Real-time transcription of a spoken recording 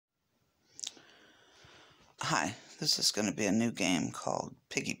Hi, this is going to be a new game called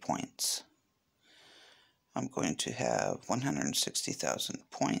Piggy Points. I'm going to have 160,000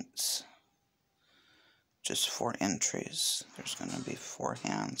 points, just 4 entries. There's going to be 4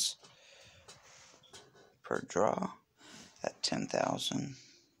 hands per draw at 10,000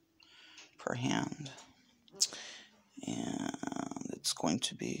 per hand. And it's going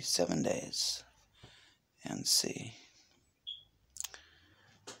to be 7 days and see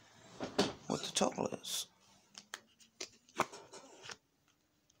what the total is.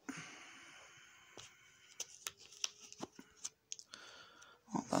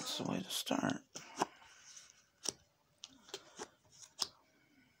 Well, that's the way to start.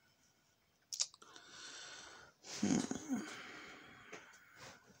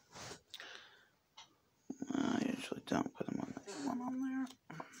 I usually don't put them on that one on there.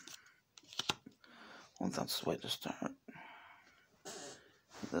 Well, that's the way to start.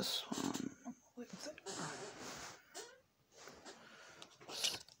 This one, leave there.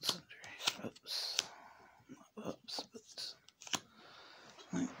 Oops, oops.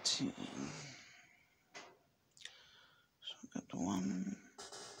 19. So I got 1,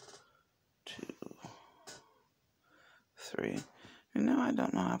 2, 3. You know, I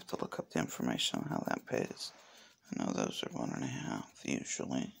don't know. I have to look up the information on how that pays. I know those are 1.5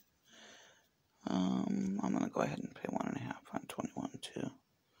 usually. I'm going to go ahead and pay 1.5 on 21 too.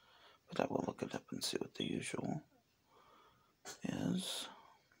 But I will look it up and see what the usual is.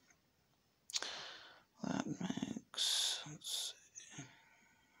 That makes, let's see.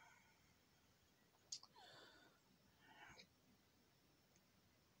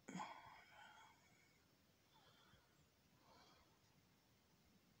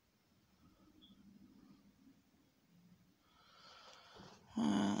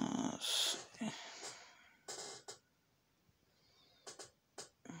 Let's see.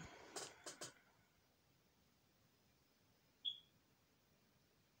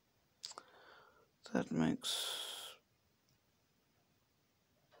 That makes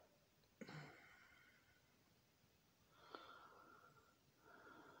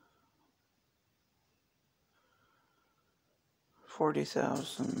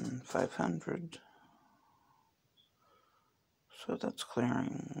 40,500. So that's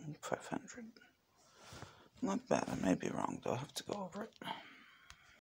clearing 500. Not bad. I may be wrong though. I have to go over it.